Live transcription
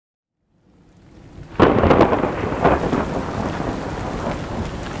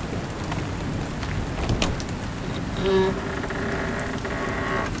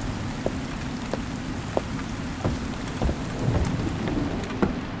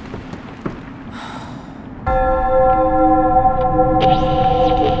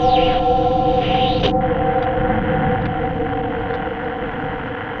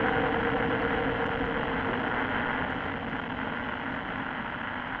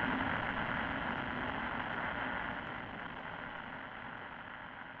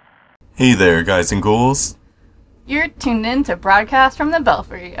Hey there, guys and ghouls. You're tuned in to Broadcast from the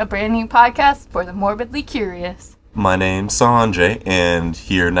Belfry, a brand new podcast for the morbidly curious. My name's Sanjay, and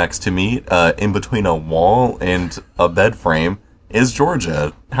here next to me, in between a wall and a bed frame, is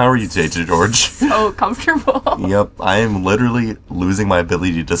Georgia. How are you today, George? So comfortable. Yep, I am literally losing my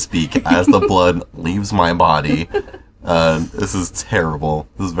ability to speak as the blood leaves my body. This is terrible.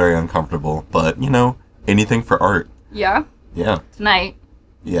 This is very uncomfortable, but, you know, anything for art. Yeah? Yeah. Tonight.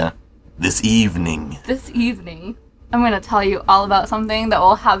 Yeah. This evening, I'm going to tell you all about something that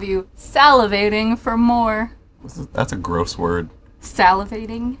will have you salivating for more. That's a gross word.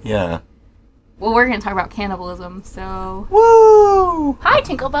 Salivating? Yeah. Well, we're going to talk about cannibalism, so... Woo! Hi,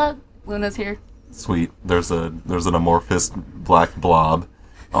 Tinklebug. Luna's here. Sweet. There's an amorphous black blob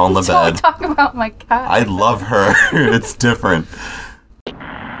on the Don't bed. talk about my cat. I love her. It's different.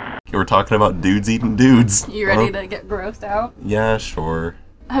 We're talking about dudes eating dudes. You ready to get grossed out? Yeah, sure.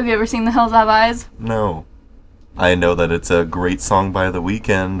 Have you ever seen The Hills Have Eyes? No. I know that it's a great song by The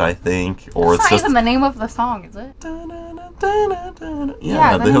Weeknd, I think. Or That's it's not just... even the name of the song, is it?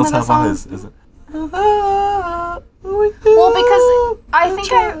 Yeah, the The name Hills of the Have song? Eyes. Is it? Well, because I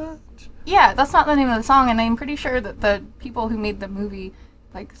think yeah, that's not the name of the song, and I'm pretty sure that the people who made the movie,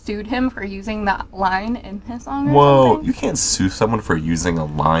 like, sued him for using that line in his song or Whoa, something. you can't sue someone for using a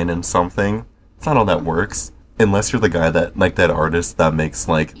line in something. That's not how that works. Unless you're the guy that, like, that artist that makes,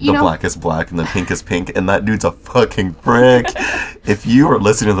 like, the blackest black and the pinkest pink, and that dude's a fucking prick. If you are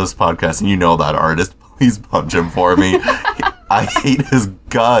listening to this podcast and you know that artist, please punch him for me. I hate his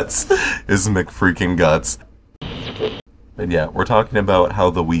guts. His McFreaking guts. But yeah, we're talking about how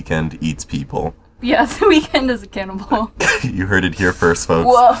The Weeknd eats people. Yeah, The Weeknd is a cannibal. You heard it here first, folks.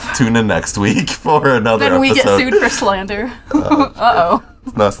 Woof. Tune in next week for another Then we episode. get sued for slander. Uh-oh.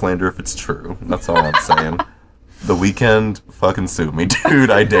 It's not slander if it's true. That's all I'm saying. The Weeknd, fucking sue me. Dude,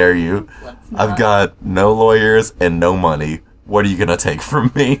 I dare you. I've got no lawyers and no money. What are you gonna take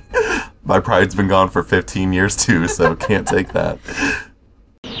from me? My pride's been gone for 15 years too, so can't take that.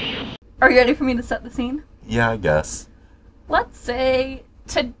 Are you ready for me to set the scene? Yeah, I guess. Let's say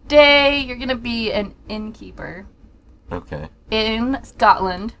today you're gonna be an innkeeper Okay. in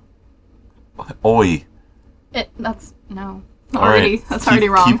Scotland. Oi. That's wrong.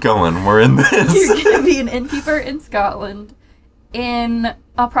 Keep going. We're in this. You're gonna be an innkeeper in Scotland in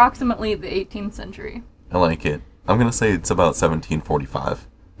approximately the 18th century. I like it. I'm gonna say it's about 1745.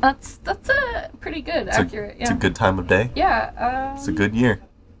 That's a pretty good, accurate. It's a good time of day. Yeah. It's a good year.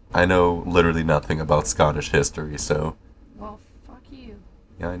 I know literally nothing about Scottish history, so... Well, fuck you.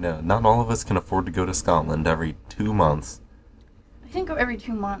 Yeah, I know. Not all of us can afford to go to Scotland every 2 months. I didn't go every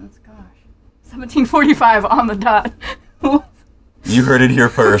 2 months. Gosh. 1745 on the dot. You heard it here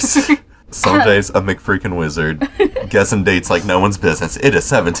first. Sanjay's a McFreaking wizard. Guessing dates like no one's business. It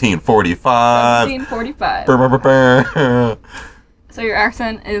is 1745. 1745. Brr, brr, brr, brr. So your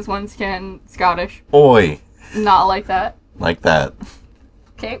accent is once again Scottish. Oi. Not like that. Like that.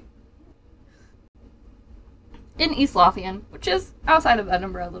 Okay. In East Lothian, which is outside of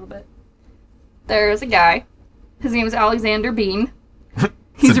Edinburgh a little bit, there's a guy. His name is Alexander Bean.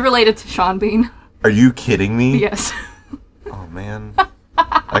 He's related to Sean Bean. Are you kidding me? Yes. Oh, man.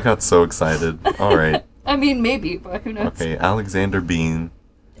 I got so excited. Alright. I mean, maybe, but who knows? Okay, Alexander Bean.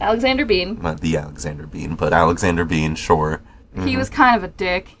 Alexander Bean. Not the Alexander Bean, but Alexander Bean, sure. He was kind of a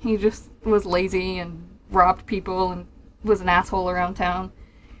dick. He just was lazy and robbed people and was an asshole around town.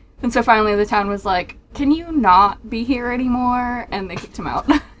 And so finally the town was like, can you not be here anymore? And they kicked him out.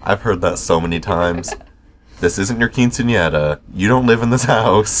 I've heard that so many times. This isn't your quinceañera. You don't live in this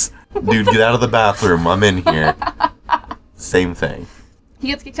house. Dude, get out of the bathroom. I'm in here. Same thing. He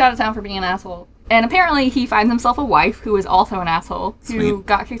gets kicked out of town for being an asshole. And apparently he finds himself a wife who is also an asshole. Who Sweet.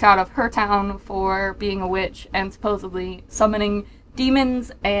 got kicked out of her town for being a witch and supposedly summoning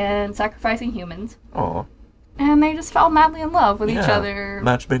demons and sacrificing humans. Aw. And they just fell madly in love with each Yeah. other.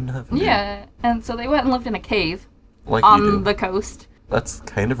 Match made in heaven. dude. Yeah. And so they went and lived in a cave Like you on do. the coast. That's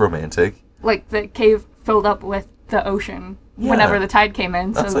kind of romantic. Like the cave filled up with the ocean Yeah. whenever the tide came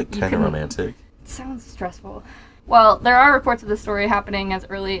in. That's so like you kind of can- romantic. It sounds stressful. Well, there are reports of this story happening as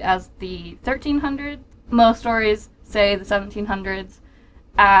early as the 1300s. Most stories say the 1700s,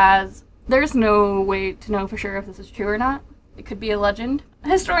 as there's no way to know for sure if this is true or not. It could be a legend.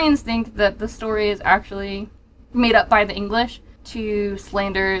 Historians think that the story is actually made up by the English to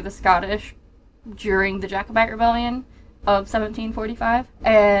slander the Scottish during the Jacobite Rebellion of 1745,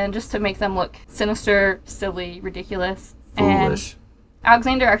 and just to make them look sinister, silly, ridiculous. Foolish. And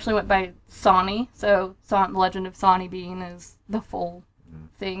Alexander actually went by Sawney, so the legend of Sawney Bean is the full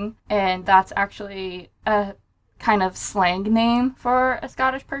thing, and that's actually a kind of slang name for a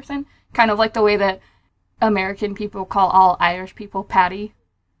Scottish person. Kind of like the way that American people call all Irish people Paddy.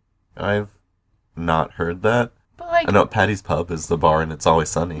 I've not heard that. But like, I know Paddy's Pub is the bar and It's Always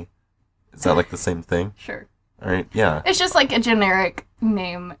Sunny. Is that like the same thing? Sure. Alright, yeah. It's just like a generic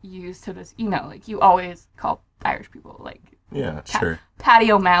name used to this, like you always call Irish people like Yeah, sure.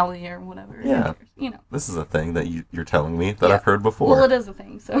 Paddy O'Malley or whatever. Yeah. This is a thing that you're telling me that I've heard before. Well, it is a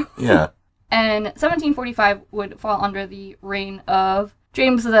thing, so. Yeah. And 1745 would fall under the reign of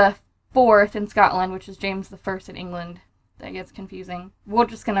James the Fourth in Scotland, which is James the First in England. That gets confusing. We're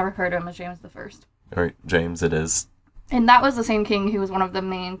just going to refer to him as James the First. All right, James it is. And that was the same king who was one of the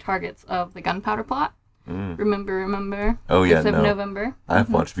main targets of the gunpowder plot. Remember? Oh, yeah, 5th of November. I've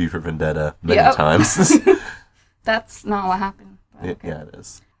watched V for Vendetta many times. That's not what happened. Okay. Yeah, it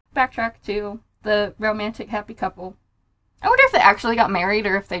is. Backtrack to the romantic happy couple. I wonder if they actually got married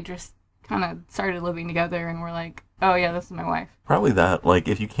or if they just kind of started living together and were like, oh yeah, this is my wife. Probably that. Like,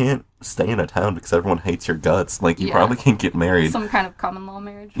 if you can't stay in a town because everyone hates your guts, like, you probably can't get married. Some kind of common law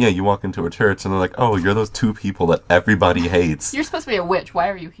marriage. Yeah, you walk into a church and they're like, oh, you're those two people that everybody hates. You're supposed to be a witch. Why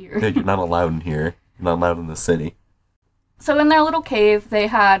are you here? Yeah, you're not allowed in here. You're not allowed in the city. So in their little cave, they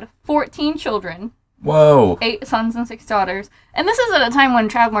had 14 children. Whoa. 8 sons and 6 daughters. And this is at a time when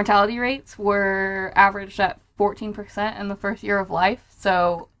child mortality rates were averaged at 14% in the first year of life.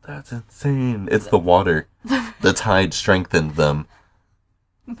 So that's insane. It's the water. The tide strengthened them.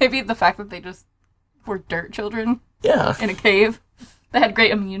 Maybe the fact that they just were dirt children. Yeah. In a cave. They had great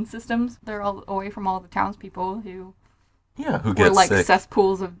immune systems. They're all away from all the townspeople who get were like sick.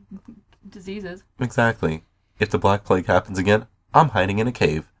 Cesspools of diseases. Exactly. If the Black Plague happens again, I'm hiding in a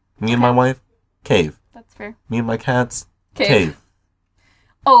cave. Me and my wife, cave. That's fair. Me and my cats, cave.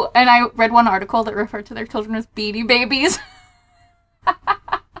 Oh, and I read one article that referred to their children as Beanie Babies.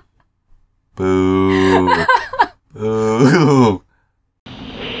 Boo. Boo.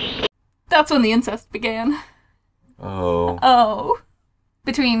 That's when the incest began. Oh.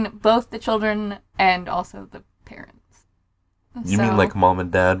 Between both the children and also the parents. You mean like mom and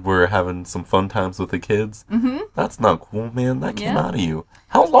dad were having some fun times with the kids? Mm-hmm. That's not cool, man. That came out of you.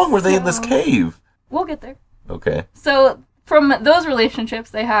 How long were they in this cave? We'll get there. Okay. So, from those relationships,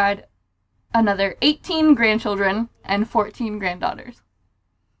 they had another 18 grandchildren and 14 granddaughters.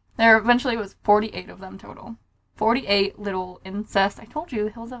 There eventually was 48 of them total. 48 little incest. I told you,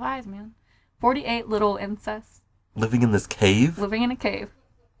 Hills of Eyes, man. 48 little incest. Living in this cave? Living in a cave.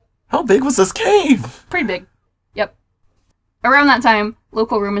 How big was this cave? Pretty big. Yep. Around that time,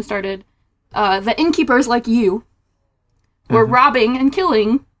 local rumors started. The innkeepers like you were robbing and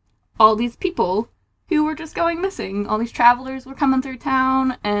killing all these people who were just going missing. All these travelers were coming through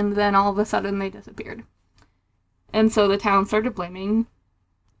town, and then all of a sudden they disappeared. And so the town started blaming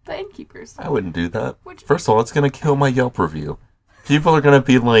the innkeepers. I wouldn't do that. First of all, it's going to kill my Yelp review. People are going to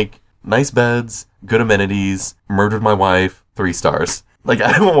be like, nice beds, good amenities, murdered my wife, 3 stars. Like,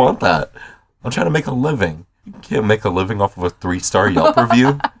 I don't want that. I'm trying to make a living. You can't make a living off of a 3-star Yelp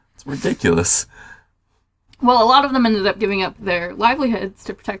review. It's ridiculous. Well, a lot of them ended up giving up their livelihoods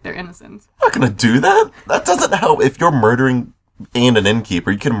to protect their innocence. I'm not going to do that. That doesn't help. If you're murdering and an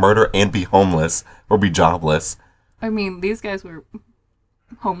innkeeper, you can murder and be homeless or be jobless. I mean, these guys were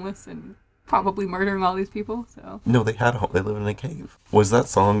homeless and probably murdering all these people, so... No, they live in a cave. Was that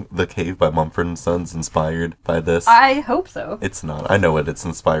song, The Cave by Mumford & Sons, inspired by this? I hope so. It's not. I know what it's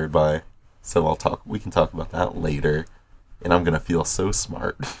inspired by. So we can talk about that later. And I'm going to feel so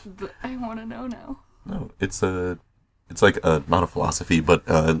smart. I want to know now. No, it's like not a philosophy, but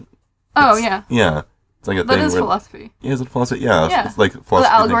yeah. Yeah. It's like a that thing is philosophy. Yeah, is it philosophy? Yeah. Yeah. It's like philosophy. Well,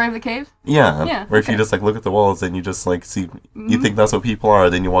 the allegory of the cave? Yeah. Yeah. Where if you just like look at the walls and you just like see, you think that's what people are,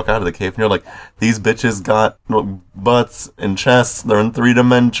 then you walk out of the cave and you're like, these bitches got butts and chests, they're in 3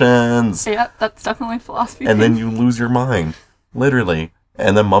 dimensions. Yeah, that's definitely philosophy. And then you lose your mind. Literally.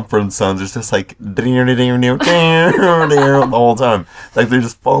 And then Mumford & Sons is just like the whole time. Like they're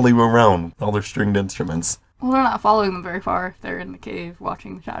just following around with all their stringed instruments. Well, they're not following them very far if they're in the cave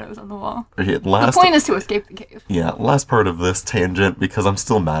watching the shadows on the wall. Okay, the point is to escape the cave. Yeah, last part of this tangent, because I'm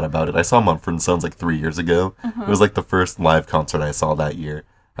still mad about it. I saw Mumford & Sons like 3 years ago. It was like the first live concert I saw that year.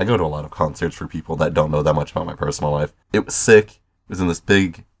 I go to a lot of concerts for people that don't know that much about my personal life. It was sick. It was in this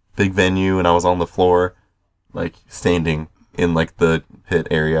big venue, and I was on the floor, like standing in like the pit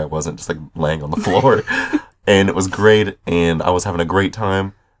area. I wasn't just like laying on the floor. And it was great, and I was having a great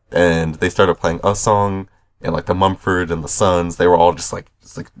time. And they started playing a song. And, like, the Mumford and the Sons, they were all just like,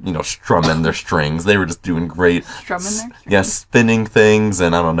 strumming their strings. They were just doing great. Strumming their strings? Yeah, spinning things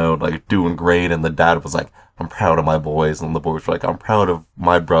and, I don't know, like, doing great. And the dad was like, I'm proud of my boys. And the boys were like, I'm proud of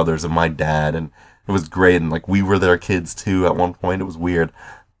my brothers and my dad. And it was great. And like, we were their kids too at one point. It was weird.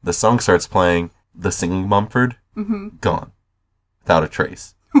 The song starts playing. The singing Mumford, gone. Without a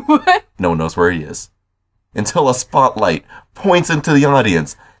trace. What? No one knows where he is. Until a spotlight points into the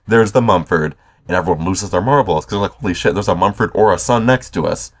audience. There's the Mumford. And everyone loses their marbles. Because they're like, holy shit, there's a Mumford or a son next to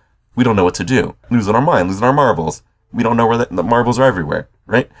us. We don't know what to do. Losing our mind, losing our marbles. We don't know where the marbles are everywhere,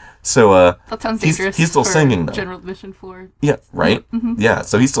 right? So, that sounds dangerous. He's still singing, though. General admission for... Yeah, right? Yeah,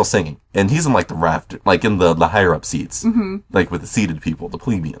 so he's still singing. And he's in, like, the raft, like, in the higher-up seats. Like, with the seated people, the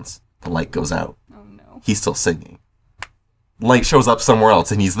plebeians. The light goes out. Oh, no. He's still singing. Light shows up somewhere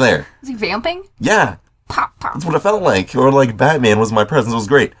else, and he's there. Is he vamping? Yeah. Pop, pop. That's what it felt like. Or, like, Batman was my presence. It was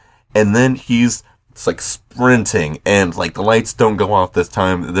great. And then it's like sprinting, and like the lights don't go off this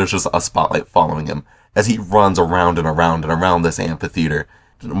time. There's just a spotlight following him as he runs around and around and around this amphitheater.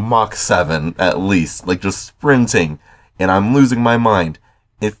 Mach 7 at least, like just sprinting, and I'm losing my mind.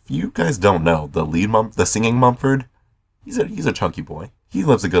 If you guys don't know, the singing Mumford, he's a chunky boy. He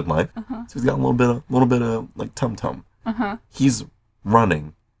lives a good life. So he's got a little bit of like tum-tum. He's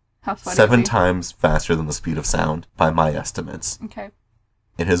running 7 times faster than the speed of sound by my estimates. Okay.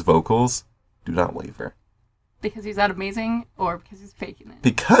 And his vocals do not waver. Because he's that amazing, or because he's faking it?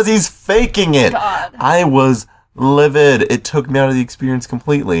 Because he's faking it! God. I was livid. It took me out of the experience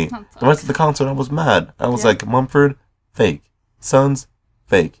completely. The rest of the concert, I was mad. I was like, Mumford, fake. Sons,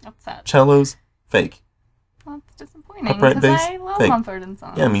 fake. That's sad. Cellos, fake. Well, that's disappointing, Upright because bass, I love fake. Mumford and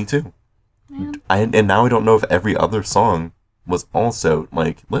Sons. Yeah, me too. Yeah. And now I don't know if every other song was also,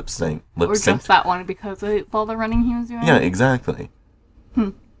 like, lip sync. Or just that one because of all the running he was doing? Yeah, exactly.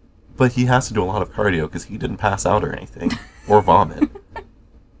 But he has to do a lot of cardio because he didn't pass out or anything. Or vomit.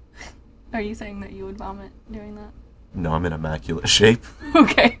 Are you saying that you would vomit doing that? No, I'm in immaculate shape.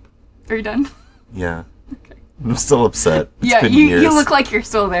 Okay. Are you done? Yeah. Okay. I'm still upset. It's Yeah, been you years. look like you're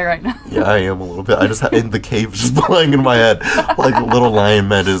still there right now. Yeah, I am a little bit. I just in the cave just playing in my head. Like Little Lion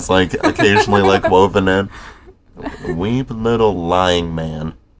Man is like occasionally like woven in. Weep little lying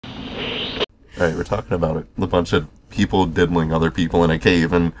man. Alright, we're talking about a bunch of people diddling other people in a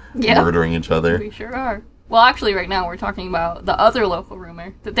cave and murdering each other. We sure are. Well, actually, right now we're talking about the other local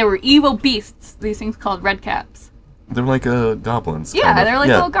rumor that there were evil beasts, these things called red caps. They're like goblins. Yeah, kind of. they're like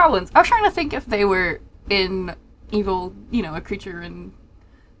little goblins. I was trying to think if they were in evil, a creature in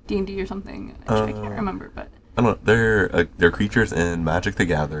D&D or something. I can't remember, but... I don't know. They're creatures in Magic the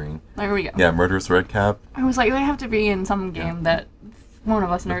Gathering. There we go. Yeah, Murderous Red Cap. I was like, they have to be in some game that one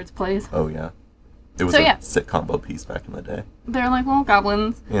of us nerds plays. Oh, yeah. It was a sick combo piece back in the day. They're like little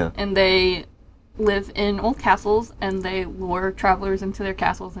goblins. Yeah. And they live in old castles, and they lure travelers into their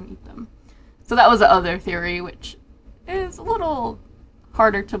castles and eat them. So that was the other theory, which is a little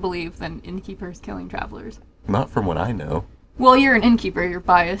harder to believe than innkeepers killing travelers. Not from what I know. Well, you're an innkeeper, you're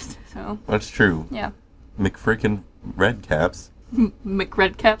biased, so... That's true. Yeah. McFrickin' Redcaps.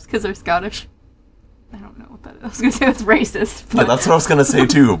 McRedcaps, because they're Scottish. I don't know what that is. I was going to say that's racist. But... Yeah, that's what I was going to say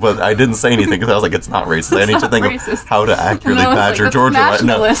too, but I didn't say anything because I was like, it's not racist. I need to think of how to accurately badger Georgia.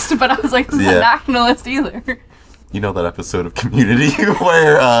 Nationalist, but I was like, it's not nationalist either. You know that episode of Community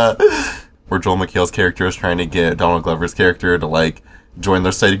where Joel McHale's character is trying to get Donald Glover's character to like join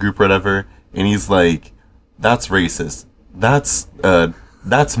their study group or whatever, and he's like, that's racist. That's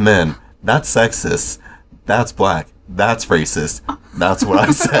men. That's sexist. That's black. That's racist. That's what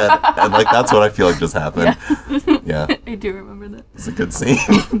I said. And like that's what I feel like just happened. Yeah. I do remember that. It's a good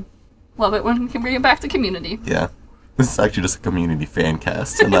scene. Love it when we can bring it back to Community. Yeah. This is actually just a Community fan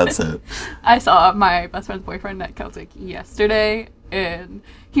cast, and that's it. I saw my best friend's boyfriend at Celtic yesterday, and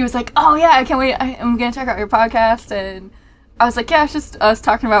he was like, oh yeah, I can't wait. I'm going to check out your podcast. And I was like, yeah, it's just us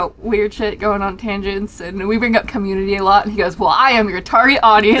talking about weird shit, going on tangents, and we bring up Community a lot. And he goes, well, I am your target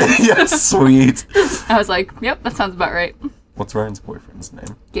audience. Yes, sweet. I was like, yep, that sounds about right. What's Ryan's boyfriend's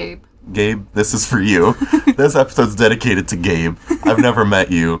name? Gabe. Gabe, this is for you. This episode's dedicated to Gabe. I've never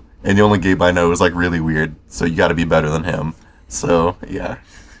met you, and the only Gabe I know is like really weird, so you gotta be better than him. So, yeah.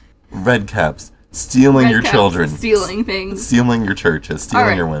 Red caps. Stealing your children. Stealing things. Stealing your churches.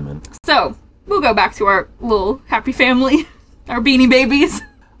 Stealing your women. So, we'll go back to our little happy family. Our Beanie Babies.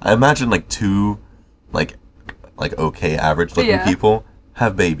 I imagine like two, like okay average looking people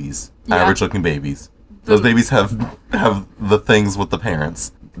have babies. Yeah. Average looking babies. Those babies have the things with the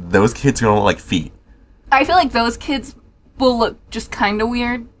parents. Those kids are gonna look like feet. I feel like those kids will look just kind of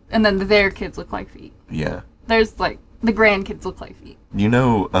weird, and then their kids look like feet. Yeah. There's like, the grandkids look like feet. You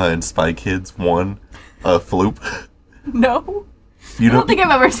know in Spy Kids 1, Floop? No. I don't think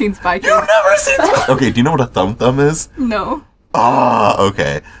I've ever seen Spy Kids. You've never seen Spy Okay, do you know what a thumb is? No. Ah,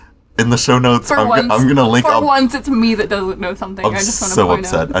 okay. In the show notes, I'm gonna link for up. once, it's me that doesn't know something. I'm I just want to so point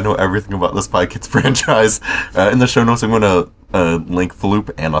upset. out. I know everything about the Spy Kids franchise. In the show notes, I'm gonna link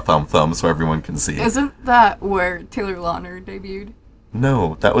Floop and a Thumb so everyone can see. Isn't that where Taylor Lautner debuted?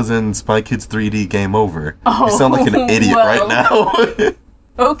 No, that was in Spy Kids 3D Game Over. Oh, you sound like an idiot right now.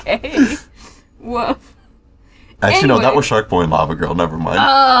 Okay. Woof. Actually, no, that Anyway. was Shark Boy and Lava Girl. Never mind.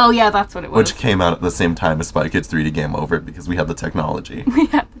 Oh, yeah, that's what it was. Which came out at the same time as Spy Kids 3D Game Over because we had the technology. We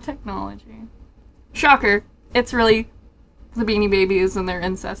have the technology. Shocker. It's really the Beanie Babies and their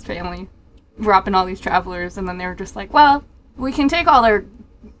incest family dropping all these travelers, and then they were just like, well, we can take all their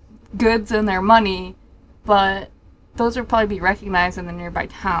goods and their money, but those would probably be recognized in the nearby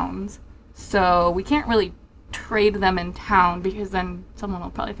towns, so we can't really trade them in town because then someone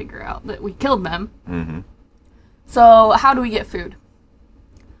will probably figure out that we killed them. Mm-hmm. So how do we get food?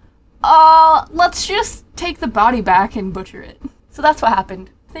 Let's just take the body back and butcher it. So that's what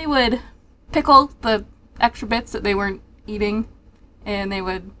happened. They would pickle the extra bits that they weren't eating, and they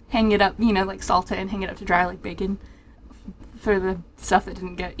would hang it up, like salt it and hang it up to dry like bacon for the stuff that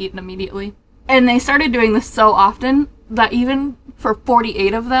didn't get eaten immediately. And they started doing this so often that even for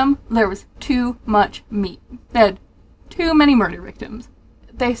 48 of them, there was too much meat. They had too many murder victims.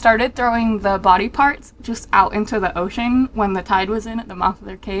 They started throwing the body parts just out into the ocean when the tide was in at the mouth of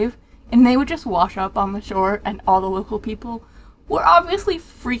their cave, and they would just wash up on the shore, and all the local people were obviously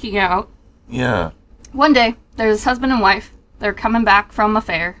freaking out. Yeah. One day, there's this husband and wife. They're coming back from a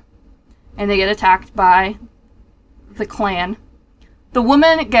fair, and they get attacked by the clan. The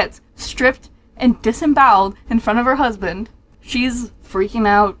woman gets stripped and disemboweled in front of her husband. She's freaking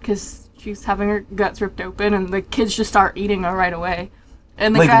out because she's having her guts ripped open, and the kids just start eating her right away.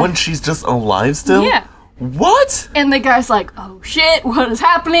 And the Like guy, when she's just alive still? Yeah. What? And the guy's like, oh shit, what is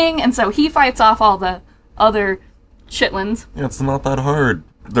happening? And so he fights off all the other chitlins. Yeah, it's not that hard.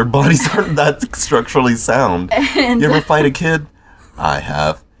 Their bodies aren't that structurally sound. And You ever fight a kid? I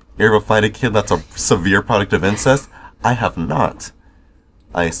have. You ever fight a kid that's a severe product of incest? I have not.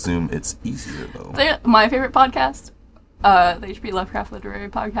 I assume it's easier, though. my favorite podcast, the H.P. Lovecraft Literary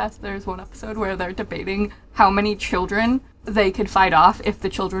Podcast, there's one episode where they're debating how many children they could fight off if the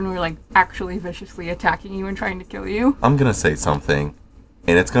children were, like, actually viciously attacking you and trying to kill you. I'm gonna say something,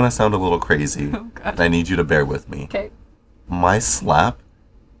 and it's gonna sound a little crazy. Oh, God. I need you to bear with me. Okay. My slap,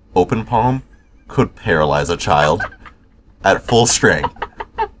 open palm, could paralyze a child at full strength.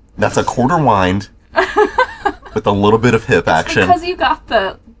 That's a quarter wind with a little bit of hip action. Because you got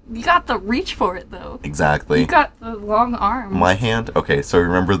the reach for it, though. Exactly. You got the long arms. My hand, okay, so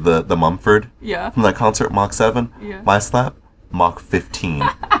remember the Mumford Yeah. from that concert, Mach 7? Yeah. My slap, Mach 15.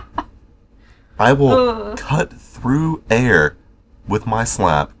 I will Ugh. cut through air with my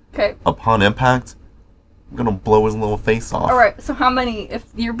slap. Okay. Upon impact, I'm gonna blow his little face off. Alright, so how many? If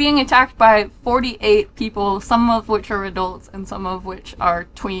you're being attacked by 48 people, some of which are adults, and some of which are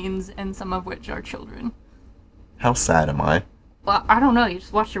tweens, and some of which are children. How sad am I? Well, I don't know. You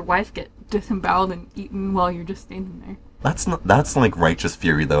just watch your wife get disemboweled and eaten while you're just standing there. That's like righteous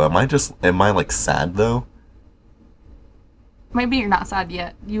fury though. Am I like sad though? Maybe you're not sad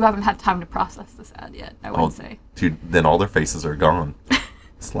yet. You haven't had time to process the sad yet, I would say. Dude, then all their faces are gone.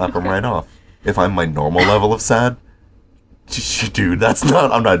 Slap them right off. If I'm my normal level of sad, dude,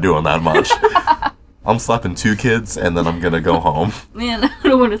 I'm not doing that much. I'm slapping 2 kids and then I'm gonna go home. Man, I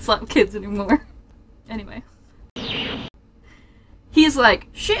don't want to slap kids anymore. Anyway. He's like,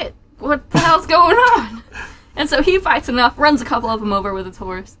 shit, what the hell's going on? And so he fights enough, runs a couple of them over with his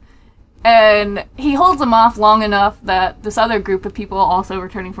horse, and he holds them off long enough that this other group of people also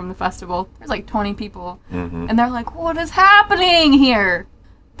returning from the festival, there's like 20 people, and they're like, what is happening here?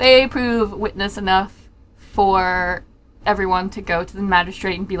 They prove witness enough for everyone to go to the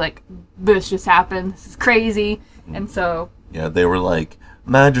magistrate and be like, this just happened, this is crazy, and so... Yeah, they were like,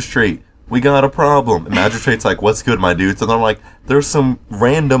 magistrate, we got a problem. And magistrate's like, what's good, my dudes? And they're like, there's some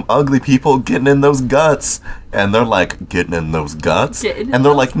random ugly people getting in those guts. And they're like, getting in those guts? Getting in And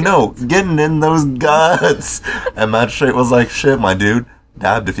they're those like, no, getting in those guts. And magistrate was like, shit, my dude,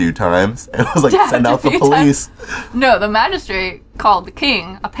 dabbed a few times. And was like, send out the police. No, the magistrate called the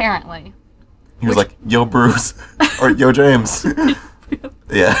king, apparently. He was like, yo, Bruce. Or yo, James.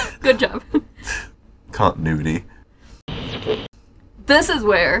 Yeah. Good job. Continuity. This is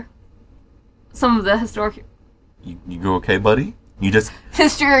where some of the You go okay, buddy? You just...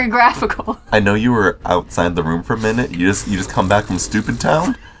 historiographical. I know you were outside the room for a minute. You just come back from Stupid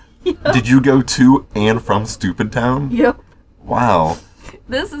Town? Yep. Did you go to and from Stupid Town? Yep. Wow.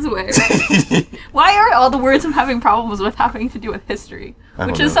 This is where... Why are all the words I'm having problems with having to do with history?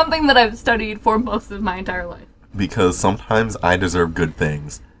 Which is something that I've studied for most of my entire life. Because sometimes I deserve good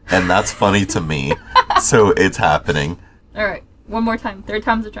things. and that's funny to me. So it's happening. Alright, one more time. Third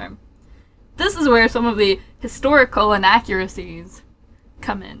time's a charm. This is where some of the historical inaccuracies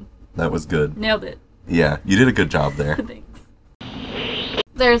come in. That was good. Nailed it. Yeah, you did a good job there. Thanks.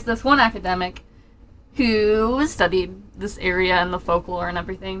 There's this one academic who studied this area and the folklore and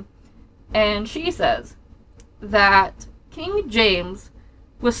everything, and she says that King James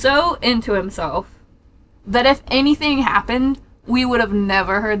was so into himself that if anything happened, we would have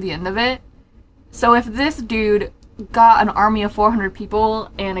never heard the end of it. So if this dude got an army of 400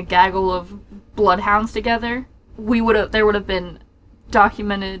 people and a gaggle of bloodhounds together, there would have been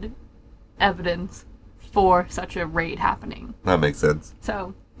documented evidence for such a raid happening. That makes sense.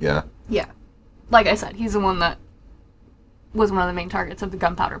 So, yeah. Like I said, he's the one that was one of the main targets of the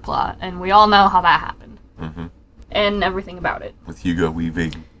gunpowder plot, and we all know how that happened. Mm-hmm. And everything about it. With Hugo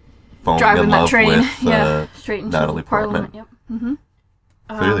Weaving falling Driving in that love train, with straight into Natalie Portman. Parliament. Yep. Mm-hmm.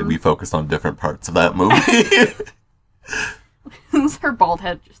 Clearly, we focused on different parts of that movie. Her bald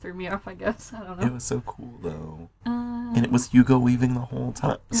head just threw me off, I guess. I don't know. It was so cool, though. And it was Hugo Weaving the whole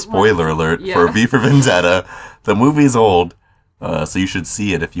time. was. Spoiler alert for V for Vendetta. The movie's old, so you should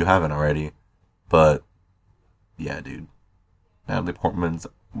see it if you haven't already. But, yeah, dude. Natalie Portman's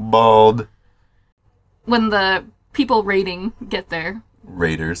bald. When the people raiding get there.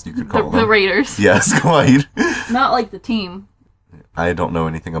 Raiders, you could call them. The Raiders. Yes, quite. Not like the team. I don't know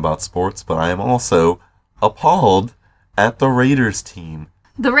anything about sports, but I am also appalled at the Raiders team.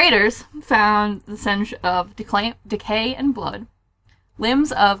 The Raiders found the stench of decay and blood.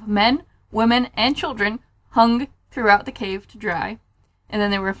 Limbs of men, women, and children hung throughout the cave to dry. And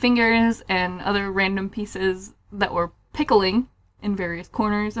then there were fingers and other random pieces that were pickling in various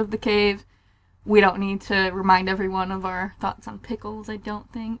corners of the cave. We don't need to remind everyone of our thoughts on pickles, I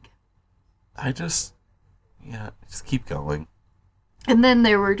don't think. Just keep going. And then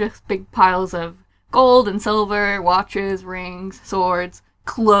there were just big piles of gold and silver, watches, rings, swords,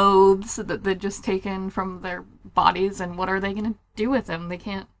 clothes that they'd just taken from their bodies, and what are they going to do with them?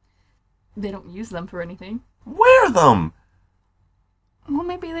 They don't use them for anything. Wear them! Well,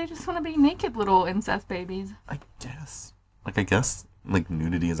 maybe they just want to be naked little incest babies. I guess,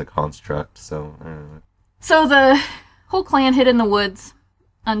 nudity is a construct, so, I don't know. So the whole clan hid in the woods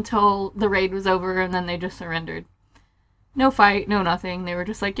until the raid was over, and then they just surrendered. No fight, no nothing. They were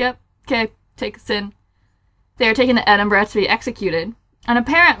just like, yep, okay, take us in. They were taken to Edinburgh to be executed. And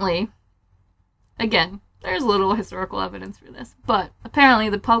apparently, again, there's little historical evidence for this, but apparently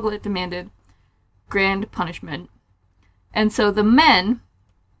the public demanded grand punishment. And so the men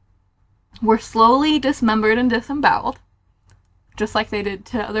were slowly dismembered and disemboweled, just like they did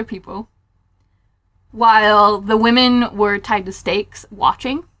to other people, while the women were tied to stakes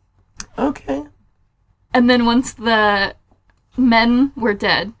watching. Okay. And then once the men were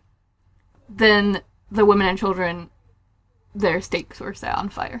dead, then the women and children, their stakes were set on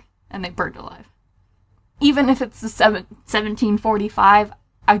fire, and they burned alive. Even if it's the 1745,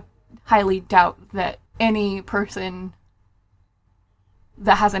 I highly doubt that any person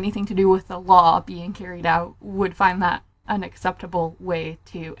that has anything to do with the law being carried out would find that an acceptable way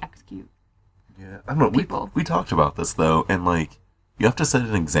to execute. Yeah, I don't know. People. We talked about this, though, and, you have to set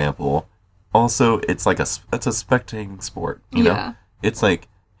an example. Also, it's it's a spectating sport, you know? Yeah. It's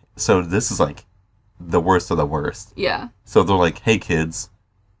so this is the worst of the worst. Yeah. So they're like, hey kids,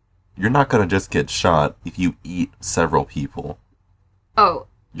 you're not gonna just get shot if you eat several people. Oh.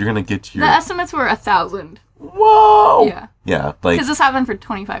 You're gonna get your... The estimates were 1,000. Whoa! Yeah. Yeah, Because this happened for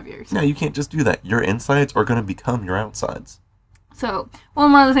 25 years. Yeah, you can't just do that. Your insides are gonna become your outsides. So,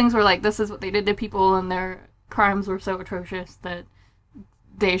 one of the things were this is what they did to people, and their crimes were so atrocious that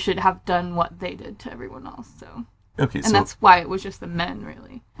they should have done what they did to everyone else. So, okay, and that's why it was just the men,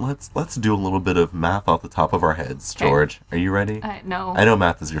 really. Let's do a little bit of math off the top of our heads, George. Okay. Are you ready? No. I know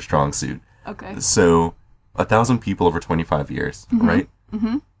math is your strong suit. Okay. So, 1,000 people over 25 years, right?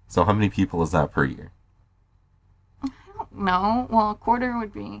 Mm-hmm. So how many people is that per year? I don't know. Well, a quarter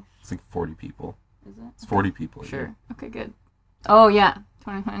would be... It's 40 people. Is it? It's 40 people a sure. year. Okay, good. Oh, yeah.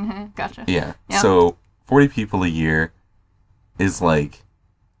 25, gotcha. Yeah. Yep. So, 40 people a year is Do you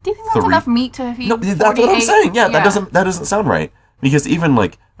think that's enough meat to feed 48? That's what I'm saying. Yeah, that doesn't sound right. Because even,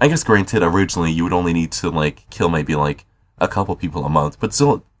 I guess granted, originally you would only need to, kill maybe, a couple people a month. But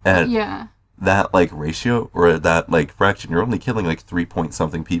still, at that, ratio, or that, fraction, you're only killing,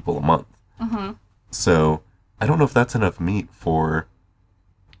 3-point-something people a month. Mm-hmm. So, I don't know if that's enough meat for...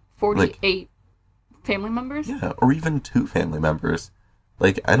 48 family members? Yeah, or even 2 family members.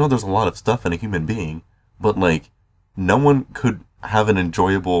 I know there's a lot of stuff in a human being, but, no one could have an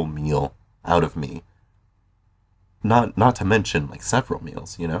enjoyable meal out of me. Not to mention, like, several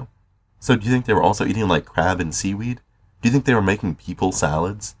meals, you know? So do you think they were also eating, like, crab and seaweed? Do you think they were making people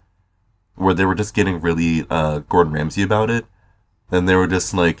salads? Where they were just getting really Gordon Ramsay about it? And they were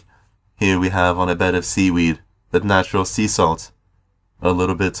just like, here we have on a bed of seaweed, the natural sea salt, a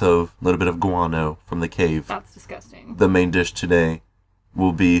little bit of guano from the cave. That's disgusting. The main dish today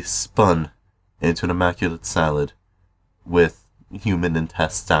will be spun into an immaculate salad with human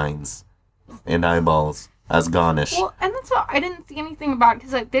intestines and eyeballs as garnish. Well, and that's what I didn't see anything about,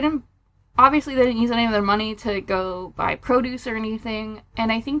 because they didn't use any of their money to go buy produce or anything.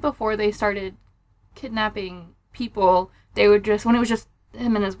 And I think before they started kidnapping people, they would just, when it was just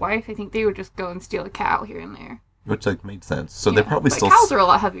him and his wife, I think they would just go and steal a cow here and there. Which, like, made sense. So they probably but still... cows are a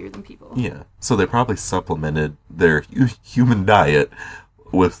lot heavier than people. Yeah. So they probably supplemented their human diet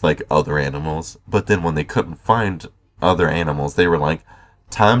with, like, other animals. But then when they couldn't find other animals, they were like,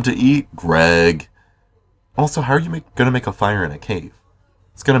 time to eat, Greg. Also, how are you gonna make a fire in a cave?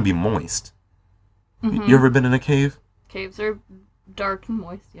 It's gonna be moist. Mm-hmm. You ever been in a cave? Caves are dark and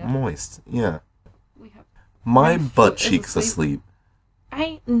moist, yeah. Moist, yeah. We have... My butt cheeks asleep.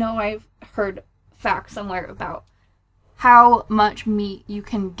 I know I've heard facts somewhere about how much meat you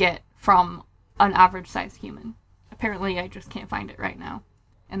can get from an average-sized human. Apparently, I just can't find it right now.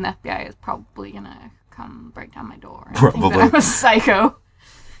 And the FBI is probably gonna come break down my door and think that I'm a psycho.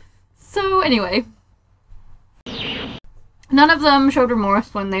 So, anyway. None of them showed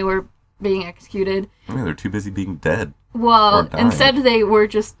remorse when they were being executed. Yeah, they're too busy being dead. Well, instead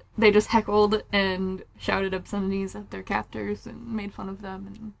they just heckled and shouted obscenities at their captors and made fun of them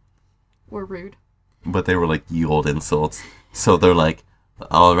and were rude. But they were like ye old insults. So they're like,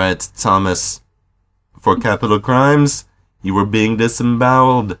 all right, Thomas, for capital crimes, you were being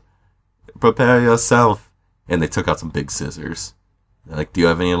disemboweled. Prepare yourself. And they took out some big scissors. They're like, do you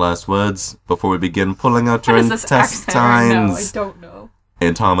have any last words before we begin pulling out your intestines? No, I don't know.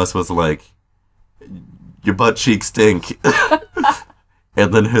 And Thomas was like, your butt cheeks stink.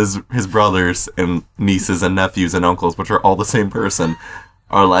 And then his brothers and nieces and nephews and uncles, which are all the same person,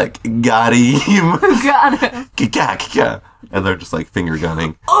 are like, got him. Got him. And they're just like finger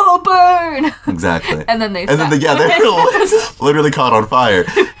gunning. Oh, burn! Exactly. And then they they're literally caught on fire.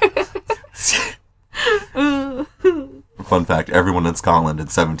 Fun fact, everyone in Scotland in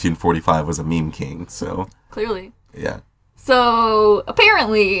 1745 was a meme king, so... Clearly. Yeah. So,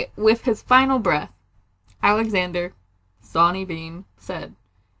 apparently, with his final breath, Alexander, Sawney Bean, said,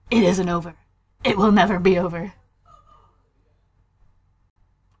 "It isn't over. It will never be over."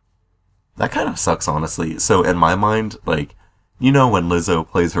 That kind of sucks, honestly. So, in my mind, like, you know when Lizzo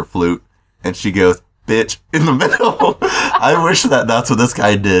plays her flute, and she goes, bitch, in the middle? I wish that's what this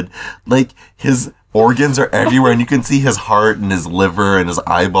guy did. Like, his organs are everywhere, and you can see his heart and his liver and his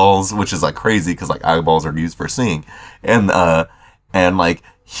eyeballs, which is, like, crazy, because, like, eyeballs are used for seeing. And like,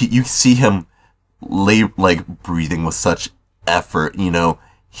 you see him, like, breathing with such effort, you know?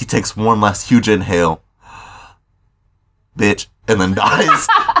 He takes one last huge inhale, bitch, and then dies.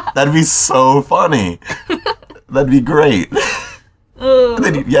 That'd be so funny. That'd be great.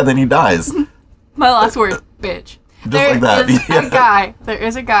 Then he dies. My last word, bitch. Just like that. There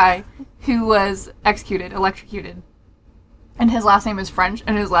is a guy who was electrocuted. And his last name is French,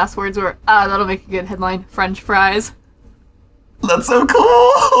 and his last words were, that'll make a good headline, French fries. That's so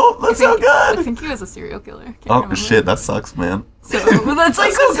cool! That's so good! I think he was a serial killer. Oh, shit, that sucks, man. So, that's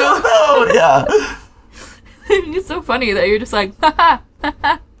like so good. No, yeah. It's so funny that you're just like, haha,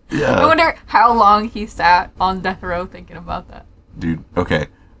 haha. Yeah. I wonder how long he sat on death row thinking about that. Dude, okay.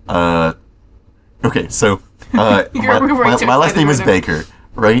 Okay, so, my last name is Baker,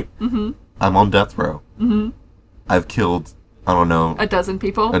 right? Mm-hmm. I'm on death row. Mm-hmm. I've killed, I don't know. A dozen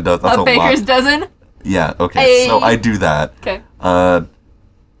people? That's a Baker's lot. dozen? Yeah, okay, so I do that. Okay. That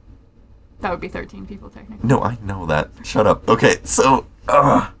would be 13 people, technically. No, I know that. Shut up. Okay, so,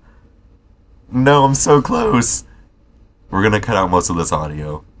 no, I'm so close. We're gonna cut out most of this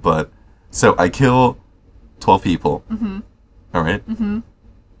audio, but, so I kill 12 people. Mm-hmm. Alright? Mm-hmm.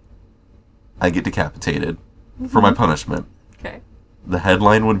 I get decapitated for my punishment. Okay. The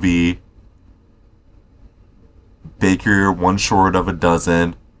headline would be, Baker one short of a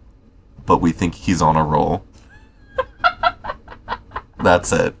dozen, but we think he's on a roll.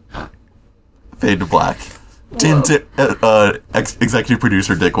 That's it. Fade to black. Executive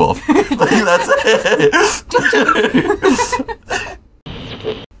producer Dick Wolf. That's it.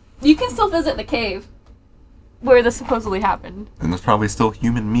 You can still visit the cave where this supposedly happened. And there's probably still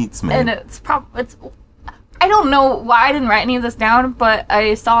human meats, man. And it's I don't know why I didn't write any of this down, but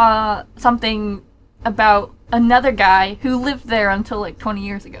I saw something about another guy who lived there until like 20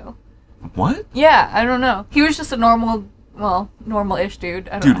 years ago. What? Yeah, I don't know. He was just a normal-ish dude.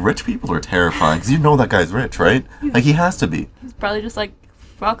 I don't Dude, know. rich people are terrifying, because you know that guy's rich, right? Like, he has to be. He's probably just like,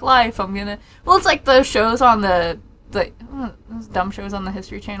 fuck life, I'm gonna... Well, it's like those shows on those dumb shows on the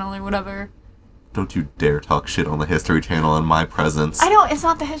History Channel or whatever. Don't you dare talk shit on the History Channel in my presence. I don't, it's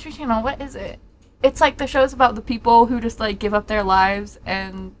not the History Channel, what is it? It's like the shows about the people who just like give up their lives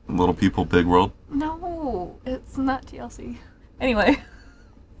and... Little People, Big World? No, it's not TLC. Anyway.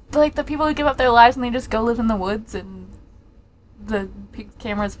 Like the people who give up their lives and they just go live in the woods and the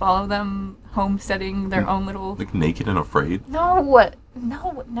cameras follow them homesteading their own little... Like Naked and Afraid? No.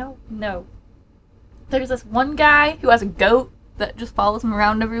 There's this one guy who has a goat that just follows him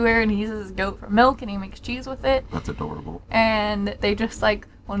around everywhere and he uses his goat for milk and he makes cheese with it. That's adorable. And they just like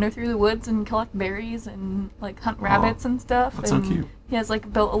wander through the woods and collect berries and like hunt rabbits and stuff. That's and so cute. He has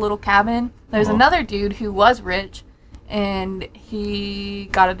like built a little cabin. There's Aw. another dude who was rich and he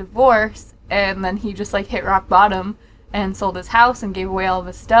got a divorce and then he just like hit rock bottom and sold his house and gave away all of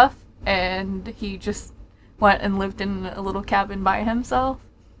his stuff and he just went and lived in a little cabin by himself.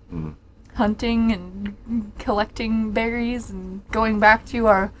 Hunting and collecting berries and going back to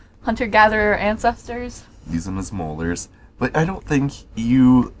our hunter-gatherer ancestors. Using his molars. But I don't think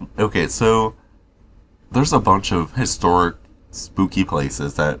you... Okay, so... There's a bunch of historic, spooky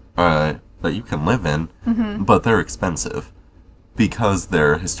places that you can live in, but they're expensive. Because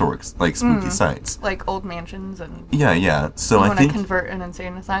they're historic, like, spooky sites. Like old mansions and... Yeah. So you I want to think... convert an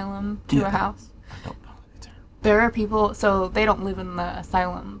insane asylum to Yeah. a house. I don't know. That'd be terrible. There are people... So they don't live in the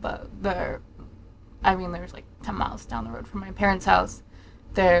asylum, but there's like 10 miles down the road from my parents' house.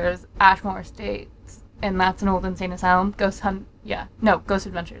 There's Ashmore Estates, and that's an old insane asylum. Ghost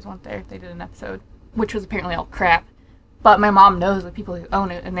Adventures went there. They did an episode, which was apparently all crap. But my mom knows the people who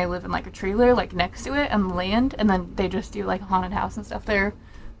own it, and they live in like a trailer, like next to it, on the land, and then they just do like a haunted house and stuff there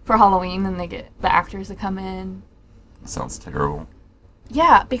for Halloween, and they get the actors to come in. Sounds terrible.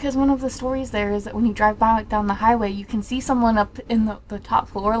 Yeah, because one of the stories there is that when you drive by like, down the highway, you can see someone up in the top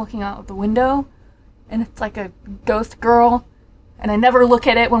floor looking out of the window, and it's like a ghost girl. And I never look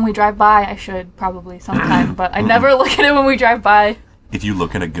at it when we drive by. I should probably sometime, but I never look at it when we drive by. If you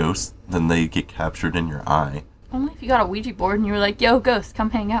look at a ghost, then they get captured in your eye. Only if you got a Ouija board and you were like, yo, ghost,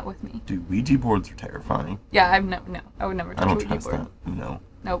 come hang out with me. Dude, Ouija boards are terrifying. Yeah, I would never touch I don't a Ouija trust board. that. No.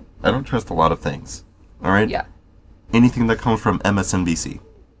 Nope. I don't trust a lot of things. Alright? Yeah. Anything that comes from MSNBC.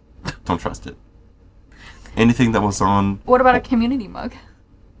 Don't trust it. Anything that was on... What about a community mug?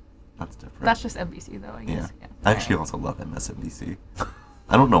 That's different. That's just NBC, though, I Yeah. guess. Yeah. I actually also love MSNBC.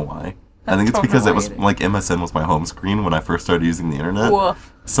 I don't know why. I think it's don't know because why it was either. like MSN was my home screen when I first started using the internet.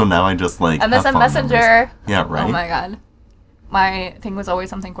 Woof. So now I just like have MSN fond Messenger. memories. Yeah, right. Oh my god. My thing was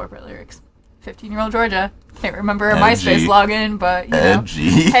always something corporate lyrics. 15-year-old Georgia. Can't remember a Edgy. MySpace login, but you know. Edgy.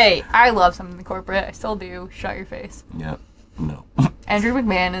 Hey, I love something corporate. I still do. Shut your face. Yeah. No. Andrew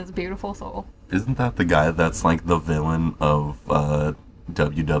McMahon is a beautiful soul. Isn't that the guy that's like the villain of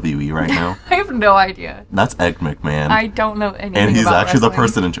WWE right now? I have no idea. That's Egg McMahon. I don't know anything and he's about actually the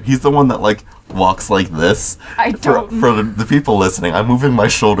wrestling. person he's the one that like walks like this. I don't for the people listening, I'm moving my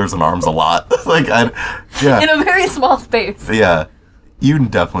shoulders and arms a lot. Yeah. In a very small space. Yeah. You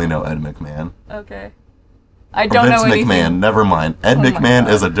definitely know Ed McMahon. Okay. I Or don't Vince know anything. McMahon, never mind. Ed Oh my McMahon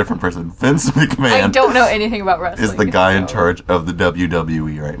God. is a different person. Vince McMahon I don't know anything about wrestling. is the guy in so charge of the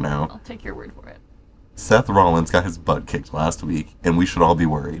WWE right now. I'll take your word for it. Seth Rollins got his butt kicked last week, and we should all be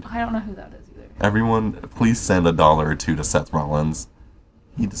worried. I don't know who that is either. Everyone, please send $1 or $2 to Seth Rollins.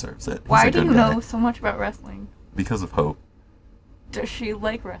 He deserves it. He's Why a do good you guy. know so much about wrestling? Because of Hope. Does she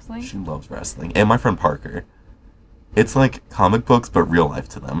like wrestling? She loves wrestling. And my friend Parker. It's like comic books, but real life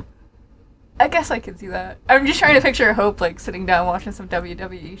to them. I guess I could see that. I'm just trying to picture Hope like sitting down watching some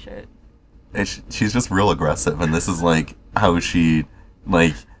WWE shit. And she's just real aggressive, and this is like how she,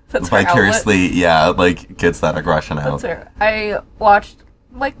 like, That's her vicariously, like, gets that aggression out. That's her. I watched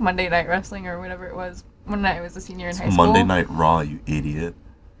like Monday Night Wrestling or whatever it was when I was a senior in high school. Monday Night Raw, you idiot.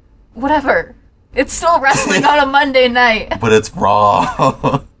 Whatever. It's still wrestling on a Monday night. But it's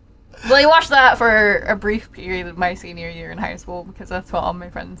Raw. Well, I watched that for a brief period of my senior year in high school because that's what all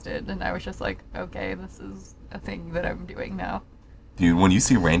my friends did, and I was just like, okay, this is a thing that I'm doing now. Dude, when you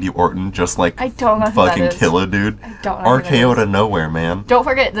see Randy Orton just, like, I don't know who that fucking is. kill a dude, I don't know who that RKO is. to nowhere, man. Don't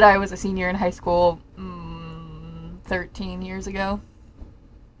forget that I was a senior in high school 13 years ago.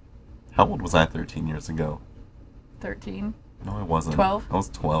 How old was I 13 years ago? 13. No, I wasn't. 12? I was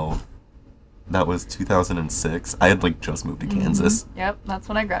 12. That was 2006. I had, like, just moved to Kansas. Yep, that's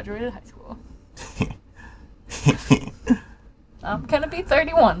when I graduated high school. I'm gonna be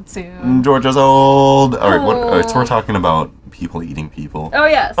 31 soon. Georgia's old. Alright, so Oh. we're talking about people eating people. Oh,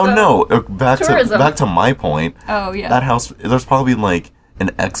 yeah. So oh, no. Back to my point. Oh, yeah. That house, there's probably, like,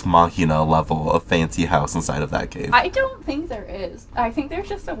 an Ex Machina level of fancy house inside of that cave. I don't think there is. I think there's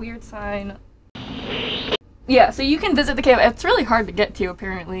just a weird sign. Yeah, so you can visit the cave. It's really hard to get to,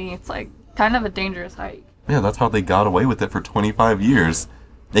 apparently. It's, like, kind of a dangerous hike. Yeah, that's how they got away with it for 25 years.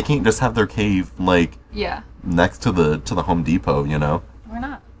 They can't just have their cave, like, next to the Home Depot, you know? Why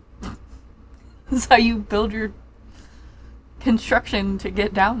not? That's how you build your construction to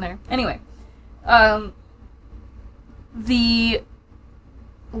get down there. Anyway, the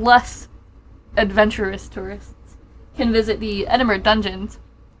less adventurous tourists can visit the Edinburgh Dungeons,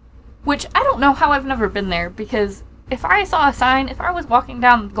 which I don't know how I've never been there, because if I saw a sign, if I was walking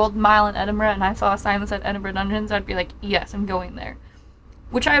down the Golden Mile in Edinburgh and I saw a sign that said Edinburgh Dungeons, I'd be like, yes, I'm going there.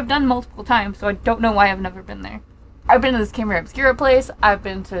 Which I have done multiple times, so I don't know why I've never been there. I've been to this Camera Obscura place, I've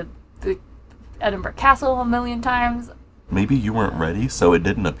been to the Edinburgh Castle a million times. Maybe you weren't ready, so it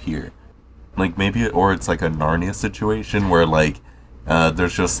didn't appear. Like, maybe, or it's like a Narnia situation where, like,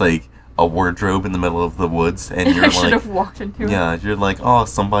 there's just, like, a wardrobe in the middle of the woods, and you're I like... should have walked into it. Yeah, you're like, oh,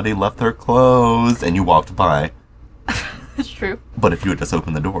 somebody left their clothes, and you walked by. It's true. But if you had just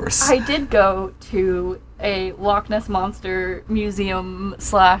opened the doors. I did go to a Loch Ness Monster museum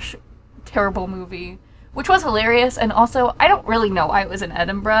 / terrible movie, which was hilarious, and also, I don't really know why it was in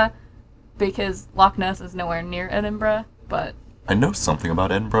Edinburgh, because Loch Ness is nowhere near Edinburgh, but... I know something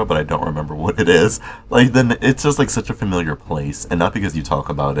about Edinburgh, but I don't remember what it is. Like, then it's just, like, such a familiar place, and not because you talk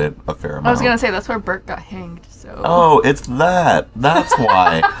about it a fair amount. I was gonna say, that's where Bert got hanged, so... Oh, it's that! That's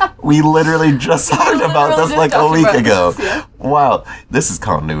why! We literally just talked about this, like, a week ago. This, yeah. Wow. This is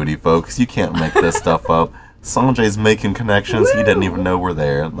continuity, folks. You can't make this stuff up. Sanjay's making connections he didn't even know were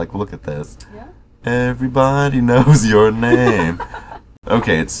there. Like, look at this. Yeah. Everybody knows your name.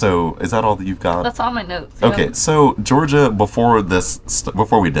 Okay, so is that all that you've got? That's all my notes. Yeah. Okay, so Georgia, before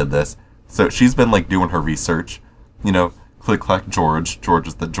we did this, so she's been like doing her research, you know, click clack George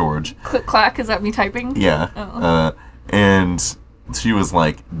is the George. Click clack, is that me typing? Yeah. Oh. And she was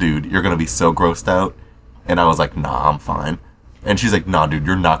like, dude, you're gonna be so grossed out, and I was like, nah, I'm fine. And she's like, nah, dude,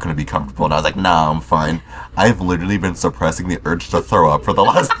 you're not going to be comfortable. And I was like, nah, I'm fine. I've literally been suppressing the urge to throw up for the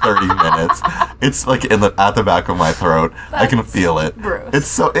last 30 minutes. It's like at the back of my throat. I can feel it. Gross.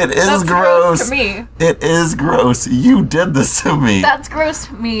 It is That's gross to me. It is gross. You did this to me. That's gross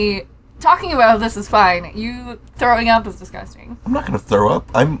to me. Talking about this is fine. You throwing up is disgusting. I'm not going to throw up.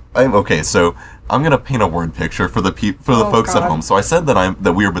 I'm okay. So I'm going to paint a word picture for the folks at home. So I said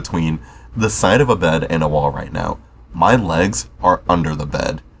that we're between the side of a bed and a wall right now. My legs are under the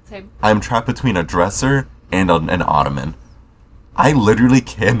bed. Same. I'm trapped between a dresser and an ottoman. I literally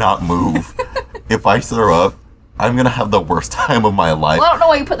cannot move. If I throw up, I'm going to have the worst time of my life. Well, I don't know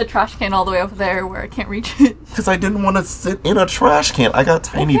why you put the trash can all the way over there where I can't reach it. Because I didn't want to sit in a trash can. I got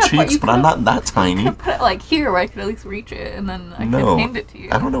tiny cheeks, but I'm not that tiny. You could put it like here where I could at least reach it, and then I could hand it to you.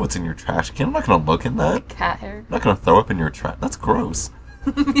 I don't know what's in your trash can. I'm not going to look in that. Cat hair. I'm not going to throw up in your trash. That's gross.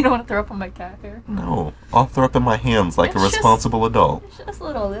 You don't want to throw up on my cat hair? No. I'll throw up in my hands like a responsible adult. It's just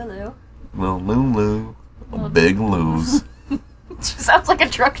little Lulu. Little Lulu. Big Lose. She sounds like a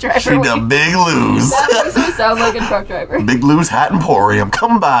truck driver. She done Big Lose. That makes me sound like a truck driver. Big Lose Hat Emporium.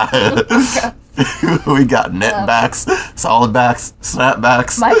 Come by. We got net backs, solid backs, snap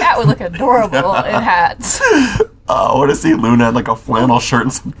backs. My cat would look adorable in hats. I want to see Luna in like a flannel shirt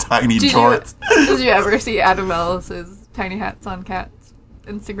and some tiny shorts. Did you ever see Adam Ellis's tiny hats on cats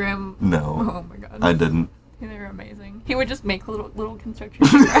Instagram? No. Oh my god. I didn't. They were amazing. He would just make little construction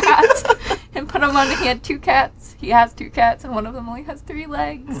paper hats and put them on. He had 2 cats. He has 2 cats, and one of them only has 3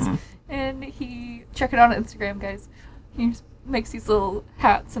 legs. Mm-hmm. And he check it out on Instagram, guys. He just makes these little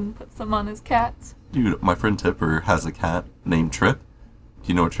hats and puts them on his cats. Dude, my friend Tipper has a cat named Trip. Do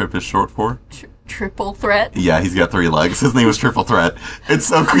you know what Trip is short for? Triple Threat. Yeah, he's got 3 legs. His name was Triple Threat. It's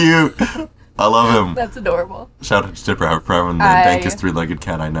so cute. I love him. That's adorable. Shout out to Tipper out for having the dankest 3-legged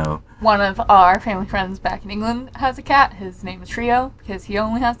cat I know. One of our family friends back in England has a cat. His name is Trio because he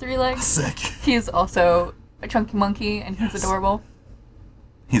only has 3 legs. Sick. He's also a chunky monkey, and he's adorable.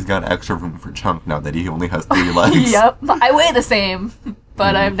 He's got extra room for Chunk now that he only has 3 legs. Yep. I weigh the same,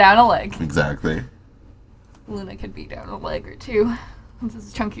 but I'm down a leg. Exactly. Luna could be down a leg or 2. That's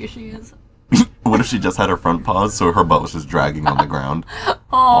as chunky as she is. What if she just had her front paws so her butt was just dragging on the ground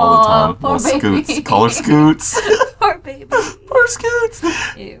all the time? Poor baby. Scoots. Call her Scoots. Poor baby. Poor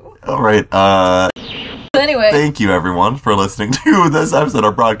Scoots. Ew. All right. Anyway. Thank you, everyone, for listening to this episode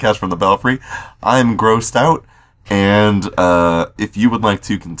of Broadcast from the Belfry. I'm grossed out, and if you would like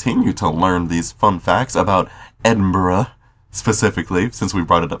to continue to learn these fun facts about Edinburgh, specifically, since we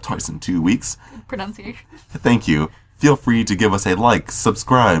brought it up twice in 2 weeks. Good pronunciation. Thank you. feel free to give us a like,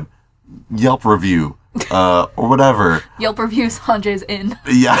 subscribe, Yelp review, or whatever. Yelp review Sanjay's in.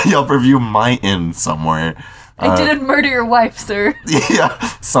 Yeah, Yelp review my in somewhere. I didn't murder your wife, sir. Yeah,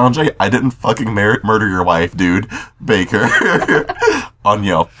 Sanjay, I didn't fucking murder your wife, dude. Baker. On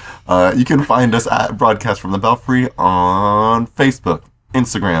Yelp. You can find us at Broadcast from the Belfry on Facebook,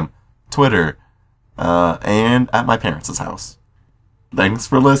 Instagram, Twitter, and at my parents' house. Thanks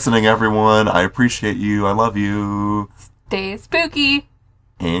for listening, everyone. I appreciate you. I love you. Stay spooky.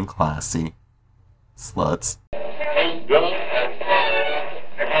 And classy. Sluts. Hey, Billy.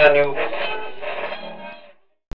 I found you.